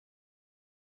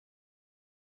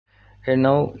And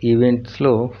now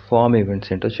ఈవెంట్స్లో form events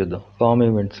ఏంటో చూద్దాం. ఫామ్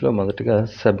ఈవెంట్స్లో మొదటగా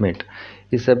సబ్మిట్.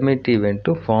 ఈ సబ్మిట్ ఈవెంట్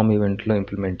ఫామ్ ఈవెంట్లో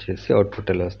ఇంప్లిమెంట్ చేసి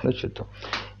అవుట్పుట్ ఎలా వస్తుందో చూద్దాం.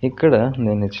 ఇక్కడ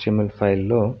నేను HTML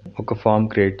ఫైల్లో ఒక ఫామ్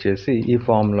క్రియేట్ చేసి ఈ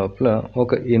ఫామ్ లోపల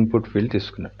ఒక ఇన్పుట్ ఫీల్డ్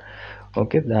తీసుకున్నాను.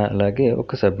 ఓకే, అలాగే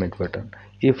ఒక సబ్మిట్ బటన్.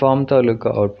 ఈ ఫామ్ తాలూకా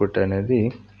అవుట్పుట్ అనేది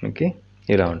మీకు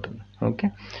ఇలా ఉంటుంది. ఓకే,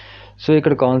 సో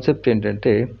ఇక్కడ కాన్సెప్ట్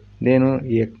ఏంటంటే నేను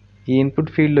ఈ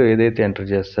ఇన్పుట్ ఫీల్డ్లో ఏదైతే ఎంటర్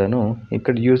చేస్తానో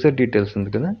ఇక్కడ యూజర్ డీటెయిల్స్ ఉంది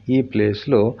కదా, ఈ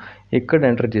ప్లేస్లో ఇక్కడ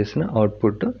ఎంటర్ చేసిన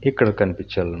అవుట్పుట్ ఇక్కడ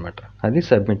కనిపించాలన్నమాట, అది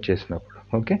సబ్మిట్ చేసినప్పుడు.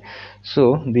 ఓకే, సో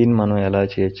దీన్ని మనం ఎలా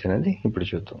చేయొచ్చు అనేది ఇప్పుడు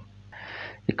చూద్దాం.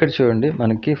 ఇక్కడ చూడండి,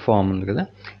 మనకి ఫామ్ ఉంది కదా,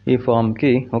 ఈ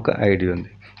ఫామ్కి ఒక ఐడి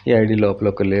ఉంది. ఈ ఐడి లోపల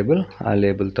ఒక లేబుల్, ఆ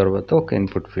లేబుల్ తర్వాత ఒక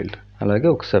ఇన్పుట్ ఫీల్డ్, అలాగే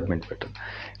ఒక సబ్మిట్ బటన్.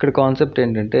 ఇక్కడ కాన్సెప్ట్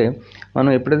ఏంటంటే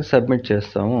మనం ఎప్పుడైతే సబ్మిట్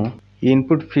చేస్తామో ఈ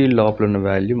ఇన్పుట్ ఫీల్డ్ లోపల ఉన్న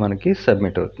వాల్యూ మనకి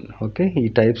సబ్మిట్ అవుతుంది. ఓకే, ఈ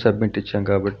టైప్ సబ్మిట్ ఇచ్చాం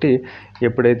కాబట్టి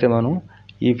ఎప్పుడైతే మనం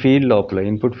ఈ ఫీల్డ్ లోపల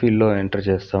ఇన్పుట్ ఫీల్డ్లో ఎంటర్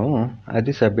చేస్తామో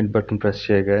అది సబ్మిట్ బటన్ ప్రెస్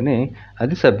చేయగానే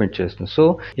అది సబ్మిట్ చేస్తుంది. సో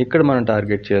ఇక్కడ మనం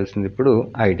టార్గెట్ చేయాల్సింది ఇప్పుడు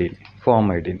ఐడిని, ఫామ్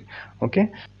ఐడిని. ఓకే,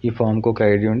 ఈ ఫామ్కి ఒక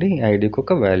ఐడి ఉంది, ఈ ఐడికి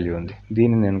ఒక వాల్యూ ఉంది.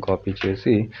 దీన్ని నేను కాపీ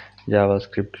చేసి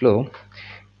జావాస్క్రిప్ట్లో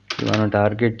మనం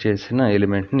టార్గెట్ చేసిన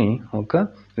ఎలిమెంట్ని ఒక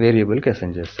వేరియబుల్కి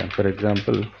అసైన్ చేస్తాం. For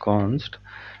example const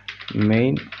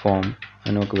main form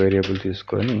అని ఒక వేరియబుల్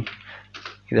తీసుకొని,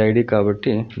 ఇది ఐడి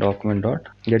కాబట్టి document dot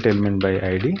get element by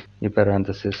ID, ఈ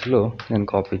పారాంథసిస్లో నేను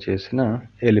కాపీ చేసిన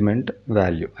element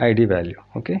value, ID value.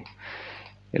 Okay,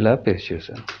 ఇలా పేస్ట్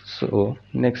చేశాను. సో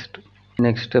నెక్స్ట్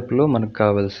స్టెప్లో మనకు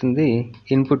కావాల్సింది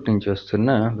ఇన్పుట్ నుంచి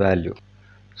వస్తున్న వాల్యూ.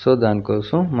 సో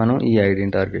దానికోసం మనం ఈ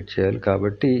ఐడిని టార్గెట్ చేయాలి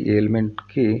కాబట్టి ఈ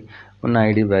ఎలిమెంట్కి ఉన్న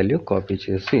ఐడి వాల్యూ కాపీ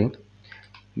చేసి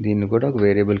దీన్ని కూడా ఒక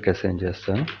వేరియబుల్కి అసైన్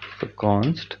చేస్తాను. So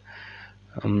const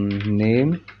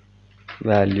name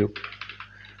value,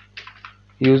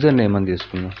 user name అని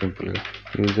తీసుకుందాం సింపుల్గా.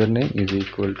 User name is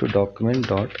equal to document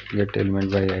dot get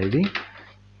element by ID,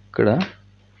 ఇక్కడ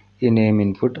ఈ నేమ్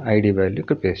ఇన్పుట్ ఐడి వాల్యూ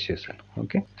ఇక్కడ పేస్ట్ చేశాను.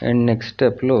 ఓకే, అండ్ నెక్స్ట్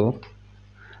స్టెప్లో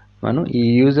మనం ఈ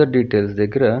యూజర్ డీటెయిల్స్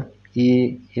దగ్గర ఈ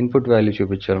ఇన్పుట్ వాల్యూ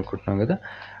చూపించాలనుకుంటున్నాం కదా,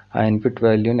 ఆ ఇన్పుట్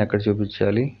వాల్యూని ఎక్కడ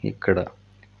చూపించాలి, ఇక్కడ.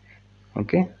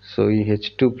 ఓకే, సో ఈ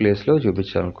H2 ప్లేస్లో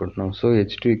చూపించాలనుకుంటున్నాం. సో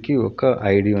H2కి ఒక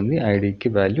ఐడి ఉంది, ఐడికి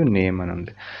వాల్యూ నేమ్ అని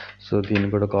ఉంది. సో దీన్ని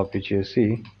కూడా కాపీ చేసి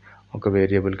ఒక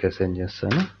వేరియబుల్కి అసైన్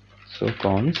చేస్తాను. సో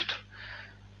కాన్స్ట్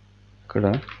ఇక్కడ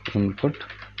input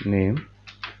name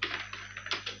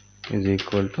is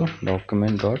equal to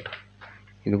document dot,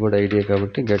 ఇది కూడా ఐడియా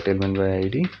కాబట్టి get element by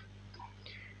ID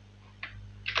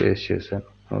paste చేశాను.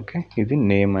 ఓకే, ఇది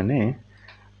నేమ్ అనే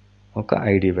ఒక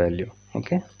ఐడి వాల్యూ.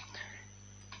 ఓకే,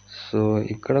 సో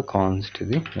ఇక్కడ కాన్స్ట్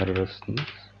ఇది ఎర్రర్ వస్తుంది.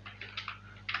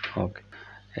 ఓకే,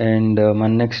 అండ్ మన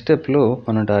నెక్స్ట్ స్టెప్లో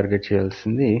మనం టార్గెట్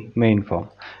చేయాల్సింది మెయిన్ ఫామ్,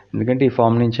 ఎందుకంటే ఈ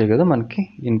ఫామ్ నుంచే కదా మనకి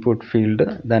ఇన్పుట్ ఫీల్డ్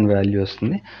దాని వాల్యూ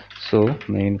వస్తుంది. సో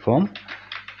మెయిన్ ఫామ్,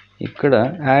 ఇక్కడ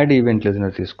యాడ్ ఈవెంట్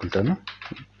లిజనర్ తీసుకుంటాను.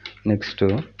 నెక్స్ట్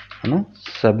మనం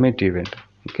సబ్మిట్ ఈవెంట్.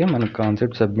 ఓకే, మన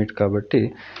కాన్సెప్ట్ సబ్మిట్ కాబట్టి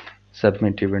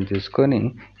సబ్మిట్ ఈవెంట్ తీసుకొని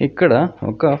ఇక్కడ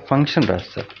ఒక ఫంక్షన్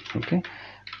రాస్తాం. ఓకే,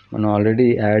 మనం ఆల్రెడీ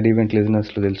యాడ్ ఈవెంట్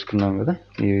లిజనర్స్లో తెలుసుకున్నాం కదా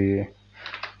ఈ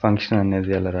ఫంక్షన్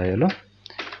అనేది ఎలా రాయాలో.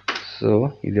 సో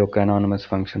ఇది ఒక అనానమస్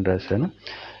ఫంక్షన్ రాశాను.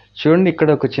 చూడండి, ఇక్కడ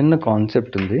ఒక చిన్న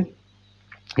కాన్సెప్ట్ ఉంది.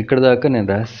 ఇక్కడ దాకా నేను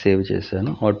రాసి సేవ్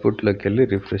చేశాను. అవుట్పుట్లోకి వెళ్ళి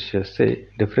రిఫ్రెష్ చేస్తే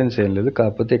డిఫరెన్స్ ఏం లేదు,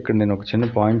 కాకపోతే ఇక్కడ నేను ఒక చిన్న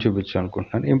పాయింట్ చూపించాను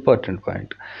అనుకుంటున్నాను, ఇంపార్టెంట్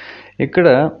పాయింట్. ఇక్కడ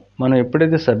మనం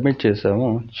ఎప్పుడైతే సబ్మిట్ చేసామో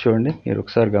చూడండి, మీరు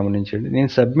ఒకసారి గమనించండి, నేను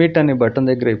సబ్మిట్ అనే బటన్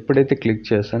దగ్గర ఎప్పుడైతే క్లిక్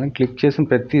చేస్తానో క్లిక్ చేసిన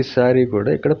ప్రతిసారి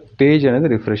కూడా ఇక్కడ పేజ్ అనేది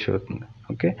రిఫ్రెష్ అవుతుంది.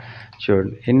 ఓకే,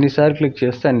 చూడండి, ఎన్నిసార్లు క్లిక్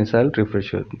చేస్తే అన్నిసార్లు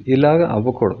రిఫ్రెష్ అవుతుంది. ఇలాగా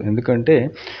అవ్వకూడదు, ఎందుకంటే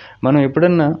మనం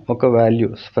ఎప్పుడన్నా ఒక వాల్యూ,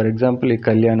 ఫర్ ఎగ్జాంపుల్ ఈ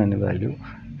కళ్యాణ్ అనే వాల్యూ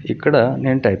ఇక్కడ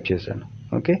నేను టైప్ చేశాను.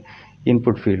 ఓకే,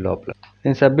 ఇన్పుట్ ఫీల్డ్ లోపల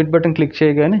నేను సబ్మిట్ బటన్ క్లిక్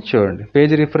చేయగానే చూడండి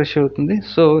పేజ్ రిఫ్రెష్ అవుతుంది.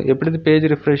 సో ఎప్పుడైతే పేజ్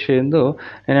రిఫ్రెష్ అయిందో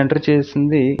నేను ఎంటర్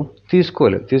చేసింది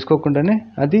తీసుకోకుండానే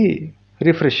అది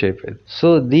రిఫ్రెష్ అయిపోయింది. సో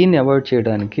దీన్ని అవాయిడ్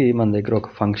చేయడానికి మన దగ్గర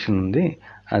ఒక ఫంక్షన్ ఉంది.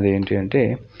 అదేంటి అంటే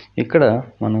ఇక్కడ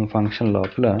మనం ఫంక్షన్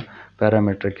లోపల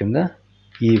పారామీటర్ కింద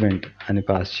ఈవెంట్ అని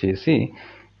పాస్ చేసి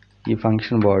ఈ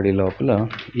ఫంక్షన్ బాడీ లోపల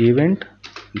event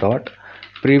dot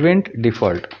prevent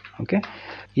default. Okay,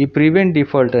 ఈ ప్రివెంట్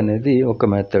డిఫాల్ట్ అనేది ఒక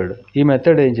మెథడ్. ఈ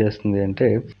మెథడ్ ఏం చేస్తుంది అంటే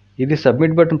ఇది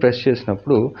సబ్మిట్ బటన్ ప్రెస్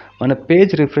చేసినప్పుడు మన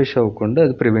పేజ్ రిఫ్రెష్ అవ్వకుండా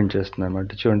అది ప్రివెంట్ చేస్తుంది అనమాట.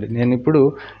 చూడండి, నేను ఇప్పుడు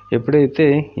ఎప్పుడైతే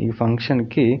ఈ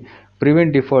ఫంక్షన్కి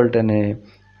ప్రివెంట్ డిఫాల్ట్ అనే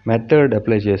మెథడ్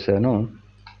అప్లై చేశానో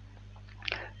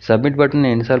సబ్మిట్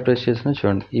బటన్ ఎన్నిసార్లు ప్రెస్ చేసినా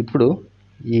చూడండి ఇప్పుడు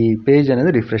ఈ పేజ్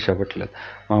అనేది రిఫ్రెష్ అవ్వట్లేదు.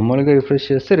 మామూలుగా రిఫ్రెష్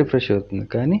చేస్తే రిఫ్రెష్ అవుతుంది,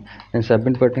 కానీ నేను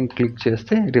సబ్మిట్ బటన్ క్లిక్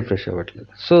చేస్తే రిఫ్రెష్ అవ్వట్లేదు.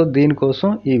 సో దీనికోసం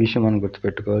ఈ విషయం మనం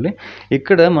గుర్తుపెట్టుకోవాలి.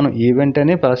 ఇక్కడ మనం ఈవెంట్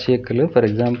అనే పాస్ చేయగలరు, ఫర్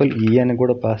ఎగ్జాంపుల్ ఈ అని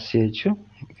కూడా పాస్ చేయొచ్చు.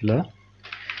 ఇలా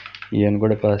ఈఎన్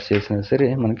కూడా పాస్ చేసినా సరే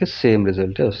మనకి సేమ్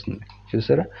రిజల్టే వస్తుంది.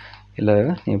 చూసారా,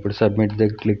 ఇలాగా ఇప్పుడు సబ్మిట్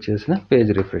దగ్గర క్లిక్ చేసిన పేజ్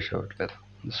రిఫ్రెష్ అవ్వట్లేదు.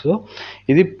 సో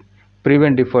ఇది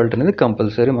ప్రివెంట్ డిఫాల్ట్ అనేది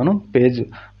కంపల్సరీ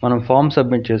మనం ఫామ్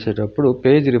సబ్మిట్ చేసేటప్పుడు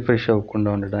పేజ్ రిఫ్రెష్ అవ్వకుండా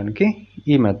ఉండడానికి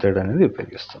ఈ మెథడ్ అనేది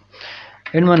ఉపయోగిస్తాం.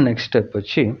 అండ్ మన నెక్స్ట్ స్టెప్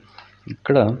వచ్చి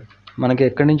ఇక్కడ మనకి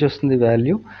ఎక్కడి నుంచి వస్తుంది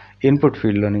వాల్యూ, ఇన్పుట్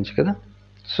ఫీల్డ్లో నుంచి కదా.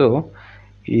 సో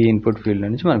ఈ ఇన్పుట్ ఫీల్డ్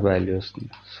నుంచి మనకు వాల్యూ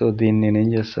వస్తుంది. సో దీన్ని నేను ఏం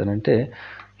చేస్తానంటే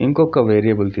ఇంకొక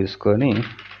వేరియబుల్ తీసుకొని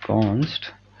కాన్స్ట్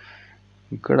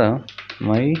ఇక్కడ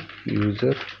my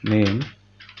user name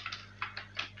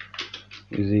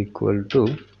is equal to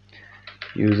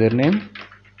user name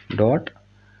dot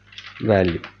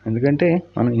value. ఎందుకంటే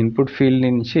మనం ఇన్పుట్ ఫీల్డ్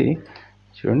నుంచి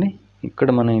చూడండి, ఇక్కడ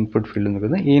మన ఇన్పుట్ ఫీల్డ్ ఉంది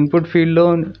కదా, ఈ ఇన్పుట్ ఫీల్డ్లో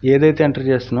ఏదైతే ఎంటర్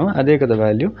చేస్తున్నామో అదే కదా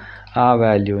వాల్యూ. ఆ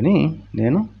వాల్యూని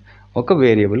నేను ఒక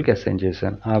వేరియబుల్కి అసైన్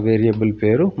చేశాను. ఆ వేరియబుల్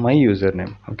పేరు my user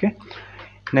name. Okay,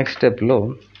 next స్టెప్లో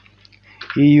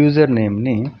ఈ యూజర్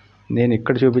నేమ్ని నేను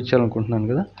ఇక్కడ చూపించాలనుకుంటున్నాను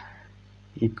కదా,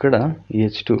 ఇక్కడ ఈ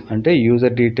H2 అంటే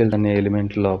యూజర్ డీటెయిల్స్ అనే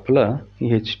ఎలిమెంట్ లోపల ఈ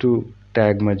H2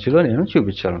 ట్యాగ్ మధ్యలో నేను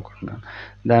చూపించాలనుకుంటున్నాను.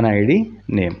 దాని ఐడి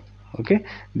నేమ్. ఓకే,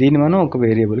 దీన్ని మనం ఒక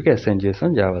వేరియబుల్కి అసైన్ చేసాం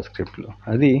జావాస్క్రిప్ట్లో,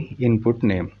 అది ఇన్పుట్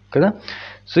నేమ్ కదా.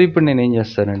 సో ఇప్పుడు నేను ఏం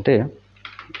చేస్తానంటే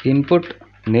input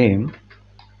name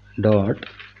dot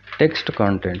text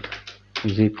content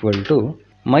is equal to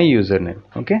my user name.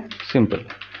 Okay, simple.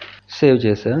 Save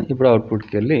చేశాను. ఇప్పుడు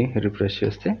అవుట్పుట్కి వెళ్ళి రిఫ్రెష్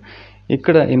చేస్తే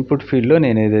ఇక్కడ ఇన్పుట్ ఫీల్డ్లో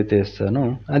నేను ఏదైతే ఇస్తానో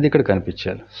అది ఇక్కడ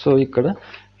కనిపించాలి. సో ఇక్కడ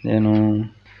నేను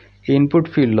ఈ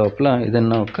ఇన్పుట్ ఫీల్డ్ లోపల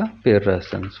ఏదన్నా ఒక పేరు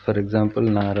రాస్తాను. ఫర్ ఎగ్జాంపుల్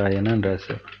నారాయణ అని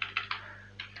రాశాను,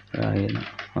 రాయణ.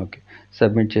 ఓకే,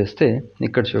 సబ్మిట్ చేస్తే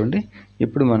ఇక్కడ చూడండి,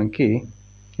 ఇప్పుడు మనకి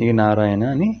ఈ నారాయణ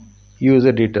అని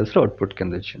యూజర్ డీటెయిల్స్లో అవుట్పుట్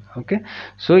కింద వచ్చింది. ఓకే,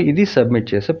 సో ఇది సబ్మిట్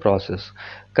చేసే ప్రాసెస్.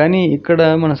 కానీ ఇక్కడ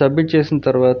మనం సబ్మిట్ చేసిన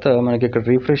తర్వాత మనకి ఇక్కడ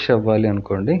రిఫ్రెష్ అవ్వాలి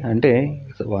అనుకోండి, అంటే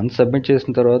వన్స్ సబ్మిట్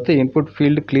చేసిన తర్వాత ఇన్పుట్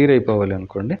ఫీల్డ్ క్లియర్ అయిపోవాలి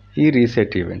అనుకోండి, ఈ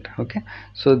రీసెట్ ఈవెంట్. ఓకే,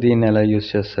 సో దీన్ని ఎలా యూజ్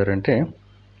చేస్తారంటే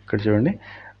ఇక్కడ చూడండి,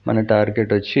 మన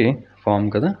టార్గెట్ వచ్చి ఫామ్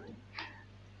కదా,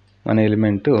 మన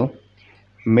ఎలిమెంటు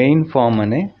మెయిన్ ఫామ్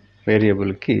అనే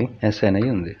వేరియబుల్కి అసైన్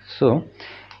అయ్యి ఉంది. సో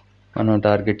మనం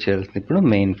టార్గెట్ చేయాల్సింది ఇప్పుడు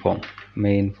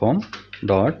main form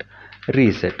dot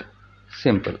reset.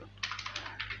 Simple.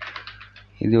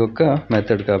 ఇది ఒక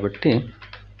మెథడ్ కాబట్టి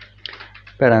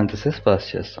పారాంథసిస్ పాస్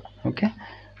చేస్తాం. ఓకే,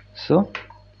 సో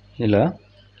ఇలా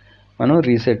మనం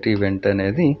రీసెట్ ఈవెంట్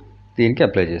అనేది దీనికి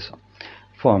అప్లై చేసాం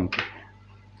ఫామ్కి.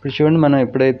 ఇప్పుడు చూడండి, మనం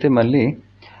ఎప్పుడైతే మళ్ళీ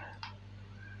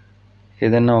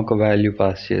ఏదైనా ఒక వాల్యూ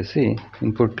పాస్ చేసి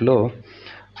ఇన్పుట్లో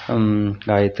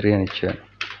గాయత్రి అని ఇచ్చాను.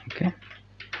 ఓకే,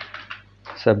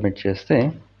 సబ్మిట్ చేస్తే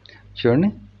చూడండి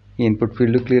ఈ ఇన్పుట్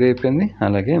ఫీల్డ్ క్లియర్ అయిపోయింది,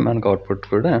 అలాగే మనకు అవుట్పుట్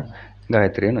కూడా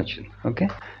గాయత్రి అని వచ్చింది. ఓకే,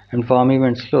 అండ్ ఫామ్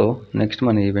ఈవెంట్స్లో నెక్స్ట్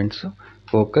మన ఈవెంట్స్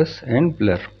ఫోకస్ అండ్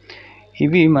బ్లర్.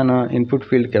 ఇవి మన ఇన్పుట్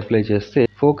ఫీల్డ్కి అప్లై చేస్తే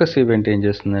ఫోకస్ ఈవెంట్ ఏం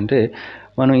చేస్తుందంటే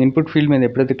మనం ఇన్పుట్ ఫీల్డ్ మీద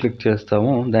ఎప్పుడైతే క్లిక్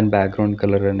చేస్తామో దాని బ్యాక్గ్రౌండ్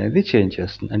కలర్ అనేది చేంజ్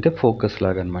చేస్తుంది, అంటే ఫోకస్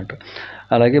లాగా అనమాట.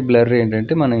 అలాగే బ్లర్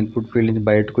ఏంటంటే మన ఇన్పుట్ ఫీల్డ్ నుంచి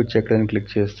బయటకు వచ్చి ఎక్కడైనా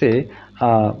క్లిక్ చేస్తే ఆ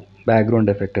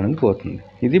బ్యాక్గ్రౌండ్ ఎఫెక్ట్ అనేది పోతుంది.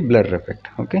 ఇది బ్లర్ ఎఫెక్ట్.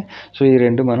 ఓకే, సో ఈ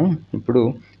రెండు మనం ఇప్పుడు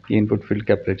ఈ ఇన్పుట్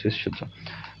ఫీల్డ్కి అప్లై చేసి చూద్దాం.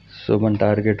 సో మన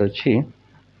టార్గెట్ వచ్చి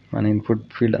మన input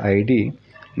field ID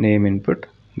name input,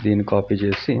 దీన్ని కాపీ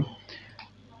చేసి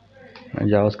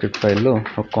జావాస్క్రిప్ట్ ఫైల్లో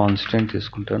ఒక కాన్స్టెంట్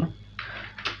తీసుకుంటాను.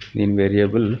 దీని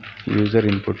వేరియబుల్ యూజర్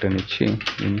ఇన్పుట్ అని ఇచ్చి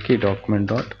దీనికి document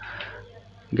dot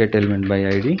get element by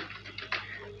ID,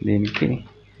 దీనికి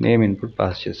నేమ్ ఇన్పుట్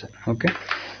పాస్ చేశాను. ఓకే,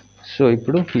 సో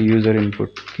ఇప్పుడు ఈ యూజర్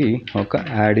ఇన్పుట్కి ఒక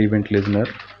యాడ్ ఈవెంట్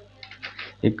లిజనర్,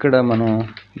 ఇక్కడ మనం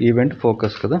ఈవెంట్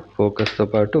ఫోకస్ కదా, ఫోకస్తో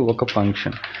పాటు ఒక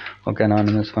ఫంక్షన్, ఒక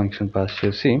అనానిమస్ ఫంక్షన్ పాస్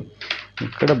చేసి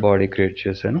ఇక్కడ బాడీ క్రియేట్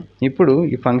చేశాను. ఇప్పుడు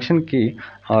ఈ ఫంక్షన్కి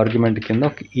ఆర్గ్యుమెంట్ కింద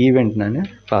ఒక ఈవెంట్ అని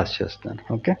పాస్ చేస్తాను.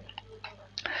 ఓకే,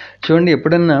 చూడండి,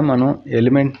 ఎప్పుడన్నా మనం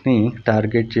ఎలిమెంట్ని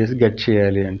టార్గెట్ చేసి గెట్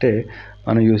చేయాలి అంటే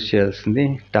మనం యూజ్ చేయాల్సింది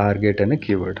టార్గెట్ అనే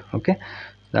కీవర్డ్. ఓకే,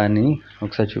 దాన్ని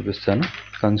ఒకసారి చూపిస్తాను.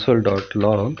 కన్సోల్ డాట్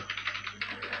లాగ్,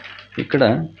 ఇక్కడ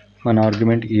మన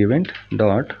ఆర్గ్యుమెంట్ ఈవెంట్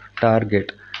డాట్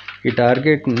టార్గెట్, ఈ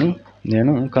టార్గెట్ని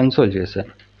నేను కన్సోల్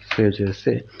చేశాను. సేవ్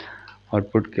చేస్తే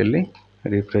అవుట్పుట్కి వెళ్ళి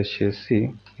రిఫ్రెష్ చేసి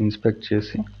ఇన్స్పెక్ట్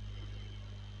చేసి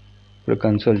ఇప్పుడు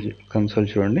కన్సోల్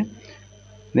చూడండి,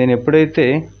 నేను ఎప్పుడైతే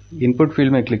ఇన్పుట్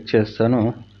ఫీల్డ్ మీద క్లిక్ చేస్తానో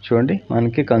చూడండి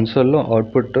మనకి కన్సోల్లో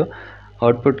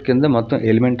అవుట్పుట్ కింద మొత్తం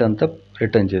ఎలిమెంట్ అంతా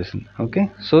రిటర్న్ చేసింది. ఓకే,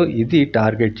 సో ఇది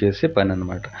టార్గెట్ చేసే పని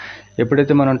అనమాట.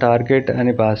 ఎప్పుడైతే మనం టార్గెట్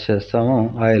అని పాస్ చేస్తామో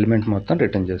ఆ ఎలిమెంట్ మొత్తం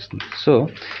రిటర్న్ చేస్తుంది. సో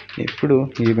ఇప్పుడు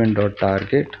ఈవెంట్ డాట్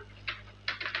టార్గెట్,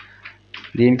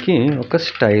 దీనికి ఒక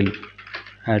స్టైల్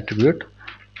యాట్రిబ్యూట్,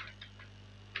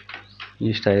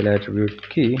 ఈ స్టైల్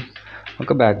యాట్రిబ్యూట్కి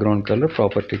ఒక బ్యాక్గ్రౌండ్ కలర్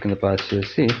ప్రాపర్టీ కింద పాస్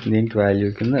చేసి దీనికి వాల్యూ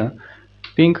కింద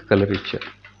పింక్ కలర్ ఇచ్చారు.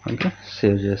 ఓకే,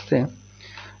 సేవ్ చేస్తే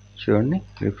చూడండి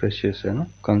రిఫ్రెష్ చేశాను,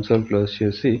 కన్సోల్ క్లోజ్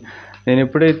చేసి నేను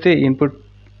ఎప్పుడైతే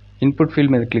ఇన్పుట్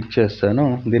ఫీల్డ్ మీద క్లిక్ చేస్తానో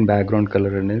దీని బ్యాక్గ్రౌండ్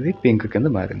కలర్ అనేది పింక్ కింద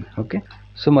మారింది. ఓకే,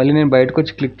 సో మళ్ళీ నేను బయటకు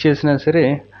వచ్చి క్లిక్ చేసినా సరే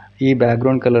ఈ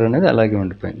బ్యాక్గ్రౌండ్ కలర్ అనేది అలాగే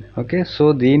ఉండిపోయింది. ఓకే, సో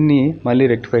దీన్ని మళ్ళీ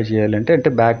రెక్టిఫై చేయాలంటే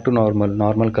అంటే బ్యాక్ టు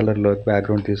నార్మల్ కలర్లో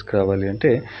బ్యాక్గ్రౌండ్ తీసుకురావాలి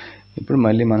అంటే ఇప్పుడు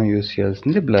మళ్ళీ మనం యూజ్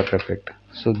చేయాల్సింది బ్లర్ ఎఫెక్ట్.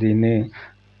 సో దీన్ని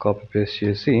కాపీ పేస్ట్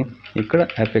చేసి ఇక్కడ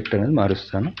ఎఫెక్ట్ అనేది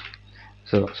మారుస్తాను,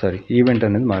 ఈవెంట్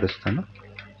అనేది మారుస్తాను.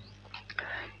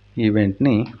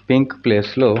 ఈవెంట్ని పింక్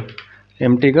ప్లేస్లో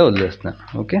ఎంటీగా వదిలేస్తున్నాను.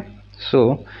 ఓకే, సో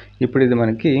ఇప్పుడు ఇది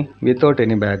మనకి వితౌట్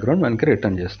ఎనీ బ్యాక్గ్రౌండ్ మనకి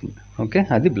రిటర్న్ చేస్తుంది. ఓకే,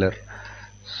 అది బ్లర్.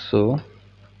 సో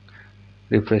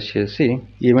రిఫ్రెష్ చేసి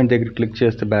ఈవెంట్ దగ్గర క్లిక్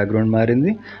చేస్తే బ్యాక్గ్రౌండ్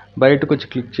మారింది, బయటకు వచ్చి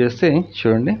క్లిక్ చేస్తే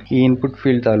చూడండి ఈ ఇన్పుట్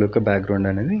ఫీల్డ్ తాలూకా బ్యాక్గ్రౌండ్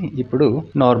అనేది ఇప్పుడు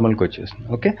నార్మల్కి వచ్చేసింది.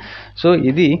 ఓకే, సో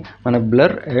ఇది మన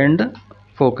blur and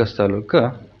focus taluka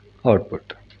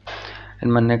output.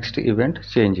 And మన నెక్స్ట్ ఈవెంట్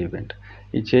చేంజ్ ఈవెంట్.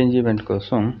 ఈ చేంజ్ ఈవెంట్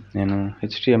కోసం నేను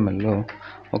HTMLలో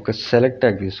ఒక సెలెక్ట్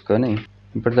ట్యాగ్ తీసుకొని,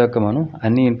 ఇప్పటిదాకా మనం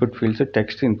అన్ని input fields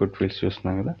text input fields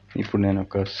చూస్తున్నాం కదా, ఇప్పుడు నేను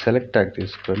ఒక సెలెక్ట్ ట్యాగ్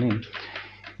తీసుకొని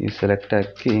ఈ సెలెక్ట్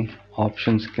ట్యాగ్కి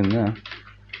ఆప్షన్స్ కింద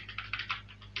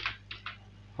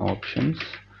ఆప్షన్స్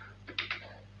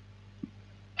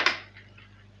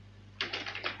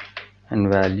అండ్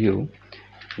వాల్యూ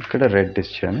ఇక్కడ రెడ్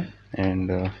ఇచ్చాను.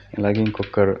 అండ్ అలాగే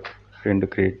ఇంకొక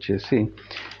 2 క్రియేట్ చేసి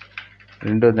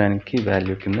రెండో దానికి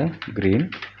వాల్యూ కింద గ్రీన్,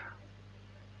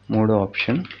 మూడో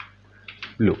ఆప్షన్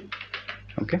బ్లూ.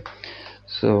 ఓకే,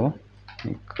 సో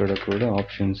ఇక్కడ కూడా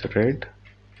options red,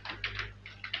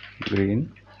 green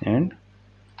and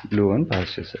blue అని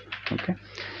పాస్ చేశారు. ఓకే,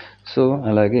 సో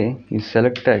అలాగే ఈ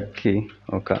సెలెక్ట్ ట్యాగ్కి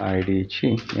ఒక ఐడి ఇచ్చి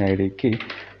ఈ ఐడికి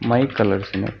మై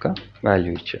కలర్స్ అనే ఒక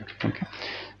వాల్యూ ఇచ్చారు. ఓకే,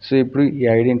 సో ఇప్పుడు ఈ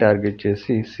ఐడిని టార్గెట్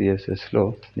చేసి CSSలో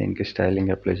దీనికి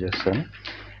స్టైలింగ్ అప్లై చేస్తాను.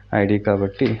 ఐడి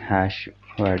కాబట్టి హ్యాష్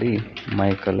వాడి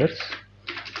మై కలర్స్,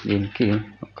 దీనికి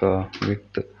ఒక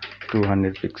width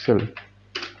 200 pixel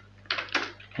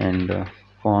and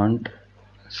font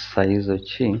size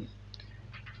వచ్చి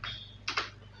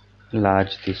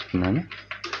లార్జ్ తీసుకున్నాను.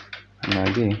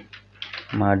 అలాగే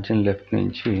మార్జిన్ లెఫ్ట్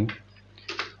నుంచి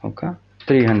ఒక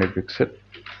 300 పిక్సెల్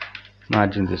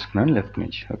మార్జిన్ తీసుకున్నాను లెఫ్ట్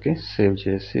నుంచి. ఓకే, సేవ్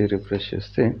చేసి రిఫ్రెష్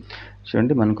చేస్తే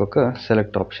చూడండి మనకు ఒక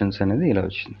సెలెక్ట్ ఆప్షన్స్ అనేది ఇలా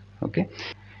వచ్చింది. ఓకే,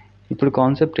 ఇప్పుడు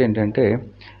కాన్సెప్ట్ ఏంటంటే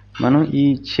మనం ఈ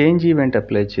చేంజ్ ఈవెంట్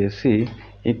అప్లై చేసి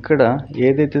ఇక్కడ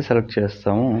ఏదైతే సెలెక్ట్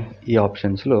చేస్తామో ఈ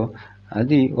ఆప్షన్స్లో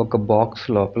అది ఒక బాక్స్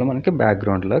లోపల మనకి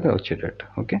బ్యాక్గ్రౌండ్ లాగా వచ్చేటట్టు.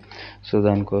 ఓకే, సో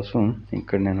దానికోసం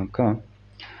ఇక్కడ నేను ఒక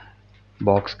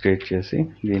బాక్స్ క్రియేట్ చేసి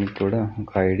దీనికి కూడా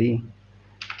ఒక ఐడి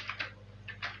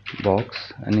బాక్స్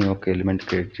అని ఒక ఎలిమెంట్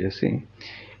క్రియేట్ చేసి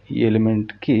ఈ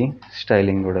ఎలిమెంట్కి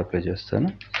స్టైలింగ్ కూడా అప్లై చేస్తాను.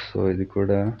 సో ఇది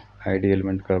కూడా ఐడి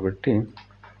ఎలిమెంట్ కాబట్టి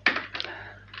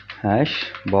హ్యాష్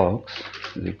బాక్స్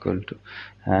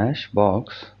హ్యాష్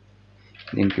బాక్స్,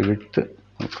 దీనికి విడ్త్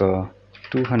ఒక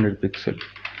 200 పిక్సెల్,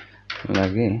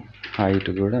 అలాగే హైట్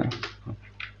కూడా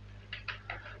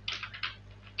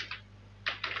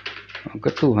ఒక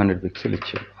 200 పిక్సెల్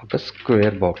ఇచ్చారు, ఒక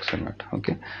స్క్వేర్ బాక్స్ అన్నట్టు.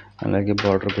 ఓకే, అలాగే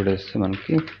బార్డర్ కూడా వేస్తే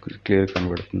మనకి క్లియర్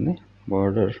కనబడుతుంది.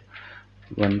 బార్డర్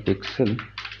 1 పిక్సెల్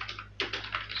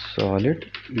సాలిడ్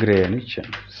గ్రే అని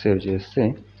ఇచ్చాను. సేవ్ చేస్తే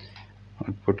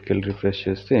అవుట్పుట్కి వెళ్ళి రిఫ్రెష్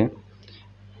చేస్తే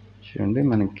చూడండి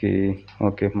మనకి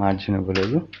ఓకే మార్జిన్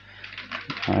ఇవ్వలేదు,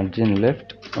 మార్జిన్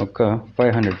లెఫ్ట్ ఒక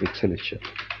 500 పిక్సెల్ ఇచ్చారు.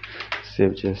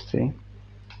 సేవ్ చేస్తే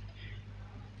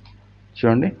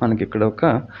చూడండి మనకి ఇక్కడ ఒక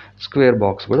స్క్వేర్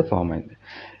బాక్స్ కూడా ఫామ్ అయింది.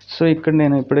 సో ఇక్కడ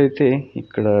నేను ఎప్పుడైతే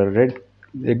ఇక్కడ రెడ్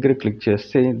దగ్గర క్లిక్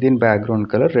చేస్తే దీని బ్యాక్గ్రౌండ్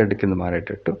కలర్ రెడ్ కింద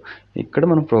మారేటట్టు ఇక్కడ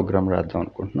మనం ప్రోగ్రామ్ రాద్దాం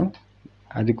అనుకుంటున్నాం.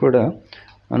 అది కూడా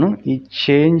మనం ఈ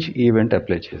చేంజ్ ఈవెంట్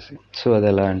అప్లై చేసి. సో అది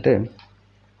ఎలా అంటే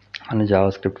మన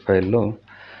జావాస్క్రిప్ట్ ఫైల్లో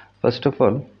first of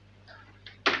all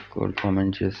code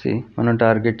comment చేసి మనం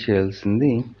టార్గెట్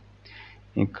చేయాల్సింది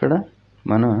ఇక్కడ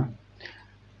మన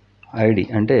ఐడి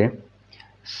అంటే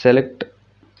సెలెక్ట్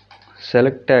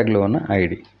ట్యాగ్లో ఉన్న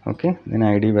ఐడి. ఓకే, దీని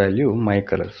ఐడి వాల్యూ మై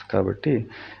కలర్స్ కాబట్టి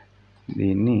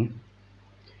దీన్ని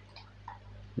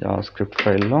జావాస్క్రిప్ట్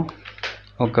ఫైల్లో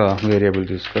ఒక వేరియబుల్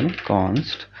తీసుకొని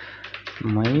const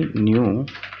my new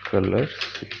colours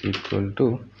equal to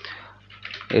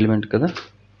element కదా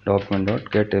document dot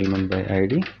get element by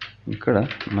ID, ఇక్కడ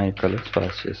మై కలర్స్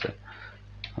పాస్ చేశాను.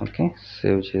 ఓకే,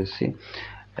 సేవ్ చేసి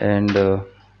అండ్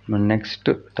మన నెక్స్ట్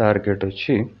టార్గెట్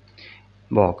వచ్చి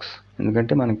బాక్స్,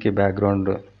 ఎందుకంటే మనకి బ్యాక్గ్రౌండ్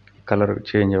కలర్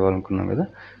చేంజ్ అవ్వాలనుకున్నాం కదా.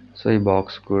 సో ఈ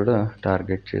బాక్స్ కూడా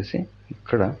టార్గెట్ చేసి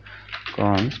ఇక్కడ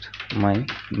const my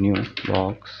new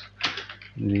box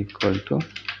equal to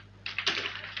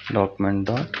document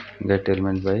dot get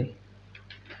element by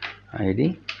ID,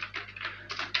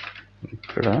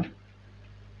 ఇక్కడ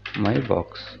మై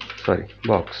బాక్స్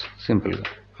బాక్స్ సింపుల్గా.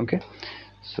 ఓకే,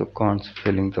 సో కాన్స్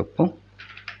స్పెల్లింగ్ తప్పు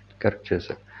కరెక్ట్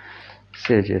చేశారు.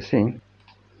 సేవ్ చేసి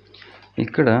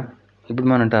ఇక్కడ ఇప్పుడు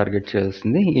మనం టార్గెట్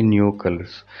చేయాల్సింది ఈ న్యూ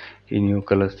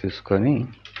కలర్స్ తీసుకొని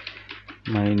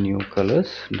my new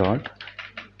colours dot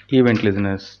event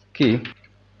లిజనర్స్కి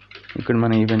ఇక్కడ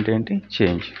మన ఈవెంట్ ఏంటి,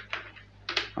 చేంజ్.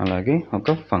 అలాగే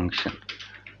ఒక ఫంక్షన్,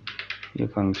 ఈ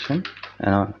ఫంక్షన్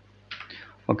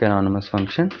ఒక అనానమస్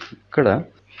ఫంక్షన్. ఇక్కడ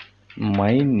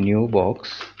my new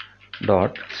box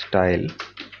dot style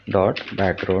dot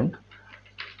background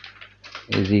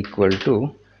is equal to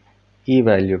ఈ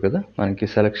వాల్యూ కదా, మనకి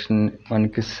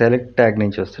సెలెక్ట్ ట్యాగ్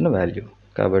నుంచి వస్తున్న వాల్యూ.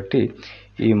 కాబట్టి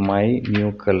ఈ మై న్యూ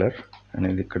కలర్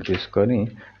అనేది ఇక్కడ తీసుకొని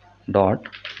డాట్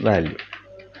వాల్యూ,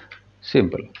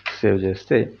 సింపుల్. సేవ్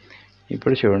చేస్తే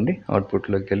ఇప్పుడు చూడండి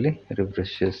అవుట్పుట్లోకి వెళ్ళి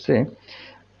రిఫ్రెష్ చేస్తే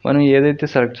మనం ఏదైతే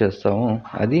సెలెక్ట్ చేస్తామో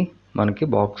అది మనకి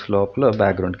బాక్స్ లోపల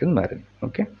బ్యాక్గ్రౌండ్ కింద మారింది.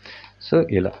 ఓకే, సో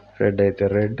ఇలా రెడ్ అయితే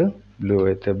రెడ్, బ్లూ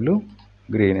అయితే బ్లూ,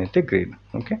 గ్రీన్ అయితే గ్రీన్.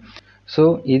 ఓకే, సో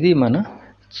ఇది మన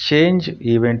చేంజ్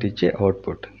ఈవెంట్ ఇచ్చే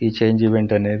అవుట్పుట్. ఈ చేంజ్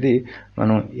ఈవెంట్ అనేది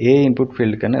మనం ఏ ఇన్పుట్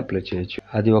ఫీల్డ్ కన్నా అప్లై చేయొచ్చు.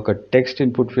 అది ఒక టెక్స్ట్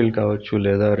ఇన్పుట్ ఫీల్డ్ కావచ్చు,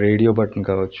 లేదా రేడియో బటన్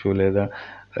కావచ్చు, లేదా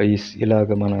ఇలాగ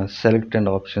మన సెలెక్ట్ అండ్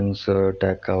ఆప్షన్స్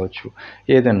ట్యాగ్ కావచ్చు,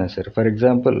 ఏదైనా సరే. ఫర్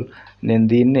ఎగ్జాంపుల్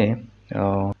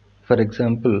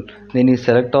నేను ఈ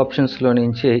సెలెక్ట్ ఆప్షన్స్లో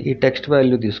నుంచే ఈ టెక్స్ట్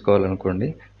వాల్యూ తీసుకోవాలనుకోండి.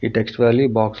 ఈ టెక్స్ట్ వాల్యూ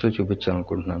బాక్స్లో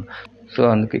చూపించాలనుకుంటున్నాను. సో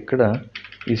అందుకు ఇక్కడ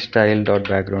ఈ స్టైల్ డాట్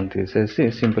బ్యాక్గ్రౌండ్ తీసేసి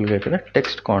సింపుల్గా ఇక్కడ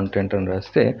టెక్స్ట్ కాంటెంట్ అని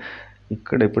రాస్తే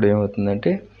ఇక్కడ ఇప్పుడు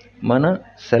ఏమవుతుందంటే మన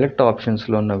సెలెక్ట్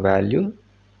ఆప్షన్స్లో ఉన్న వాల్యూ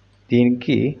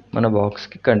దీనికి మన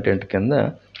బాక్స్కి కంటెంట్ కింద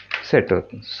సెట్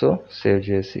అవుతుంది. సో సేవ్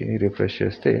చేసి రిఫ్రెష్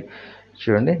చేస్తే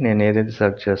చూడండి నేను ఏదైతే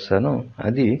సెలెక్ట్ చేస్తానో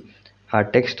అది ఆ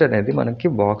టెక్స్ట్ అనేది మనకి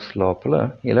బాక్స్ లోపల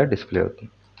ఇలా డిస్ప్లే అవుతుంది.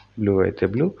 బ్లూ అయితే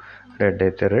బ్లూ, రెడ్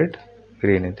అయితే రెడ్,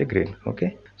 గ్రీన్ అయితే గ్రీన్. ఓకే,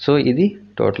 సో ఇది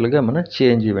టోటల్గా మన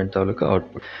change event taluka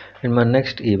output. And మన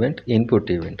నెక్స్ట్ ఈవెంట్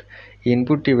ఇన్పుట్ ఈవెంట్. ఈ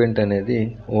ఇన్పుట్ ఈవెంట్ అనేది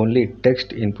ఓన్లీ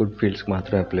టెక్స్ట్ ఇన్పుట్ ఫీల్డ్స్కి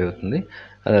మాత్రమే అప్లై అవుతుంది.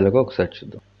 అది అలాగో ఒకసారి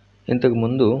చూద్దాం.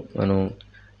 ఇంతకుముందు మనం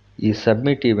ఈ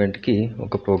సబ్మిట్ ఈవెంట్కి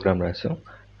ఒక ప్రోగ్రామ్ రాసాం.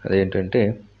 అదేంటంటే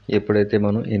ఎప్పుడైతే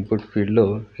మనం ఇన్పుట్ ఫీల్డ్లో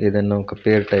ఏదైనా ఒక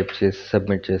పేరు టైప్ చేసి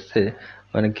సబ్మిట్ చేస్తే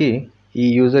మనకి ఈ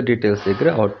యూజర్ డీటెయిల్స్ దగ్గర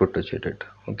అవుట్పుట్ వచ్చేటట్టు.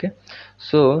 ఓకే,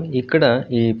 సో ఇక్కడ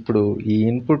ఇప్పుడు ఈ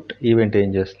ఇన్పుట్ ఈవెంట్ ఏం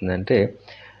చేస్తుందంటే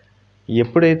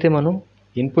ఎప్పుడైతే మనం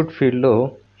ఇన్పుట్ ఫీల్డ్లో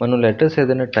మనం లెటర్స్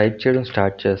ఏదైనా టైప్ చేయడం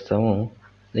స్టార్ట్ చేస్తామో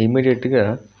ఇమీడియట్గా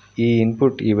ఈ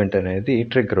ఇన్పుట్ ఈవెంట్ అనేది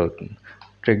ట్రిగ్గర్ అవుతుంది.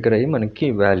 ట్రిగ్గర్ అయ్యి మనకి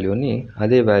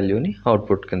అదే వాల్యూని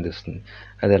అవుట్పుట్ కింద ఇస్తుంది.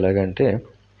 అది ఎలాగంటే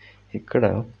ఇక్కడ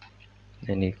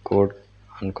నేను ఈ కోడ్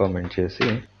అన్కామెంట్ చేసి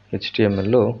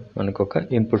HTMLలో మనకు ఒక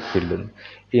ఇన్పుట్ ఫీల్డ్ ఉంది.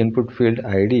 ఈ input field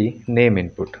ID name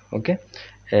input. Okay,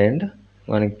 and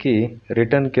మనకి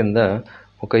రిటర్న్ కింద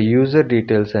ఒక యూజర్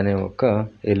డీటెయిల్స్ అనే ఒక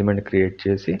ఎలిమెంట్ క్రియేట్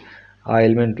చేసి ఆ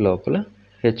ఎలిమెంట్ లోపల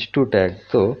h2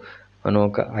 ట్యాగ్తో మనం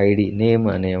ఒక ఐడి నేమ్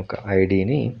అనే ఒక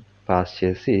ఐడిని పాస్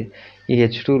చేసి ఈ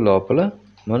h2 లోపల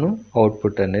మనం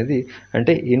అవుట్పుట్ అనేది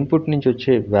అంటే ఇన్పుట్ నుంచి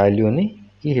వచ్చే వాల్యూని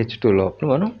ఈ h2 లోపల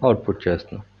మనం అవుట్పుట్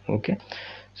చేస్తున్నాం. ఓకే,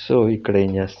 సో ఇక్కడ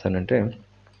ఏం చేస్తానంటే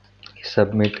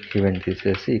సబ్మిట్ ఈవెంట్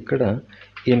తీసేసి ఇక్కడ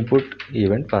ఇన్పుట్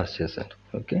ఈవెంట్ పాస్ చేశాను.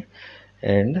 ఓకే,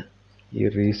 అండ్ ఈ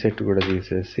రీసెట్ కూడా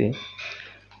తీసేసి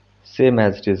సేమ్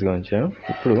యాజ్ ఇట్ ఈస్గా ఉంచాను.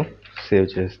 ఇప్పుడు సేవ్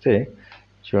చేస్తే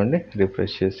చూడండి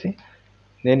రిఫ్రెష్ చేసి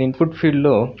నేను ఇన్పుట్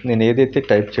ఫీల్డ్లో నేను ఏదైతే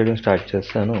టైప్ చేయడం స్టార్ట్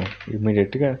చేస్తానో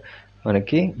ఇమీడియట్గా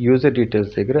మనకి యూజర్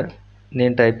డీటెయిల్స్ దగ్గర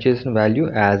నేను టైప్ చేసిన వాల్యూ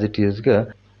యాజ్ ఇట్ ఈస్గా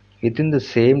వితిన్ ద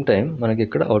సేమ్ టైం మనకి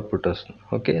ఇక్కడ అవుట్పుట్ వస్తుంది.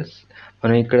 ఓకే,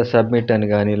 మనం ఇక్కడ సబ్మిట్ అని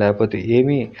కానీ లేకపోతే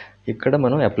ఏమీ ఇక్కడ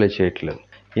మనం అప్లై చేయట్లేదు.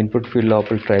 ఇన్పుట్ ఫీల్డ్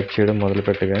లోపల టైప్ చేయడం మొదలు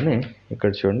పెట్టగానే ఇక్కడ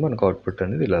చూడండి మనకు అవుట్పుట్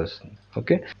అనేది ఇలా వస్తుంది.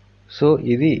 ఓకే, సో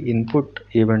ఇది input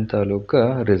event taluka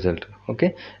result. Okay,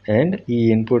 and ఈ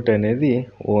ఇన్పుట్ అనేది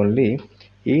ఓన్లీ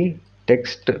ఈ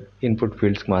టెక్స్ట్ ఇన్పుట్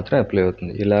ఫీల్డ్స్కి మాత్రం అప్లై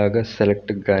అవుతుంది. ఇలాగ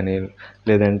సెలెక్ట్కి కానీ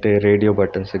లేదంటే రేడియో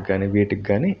బటన్స్కి కానీ వీటికి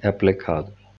కానీ అప్లై కాదు.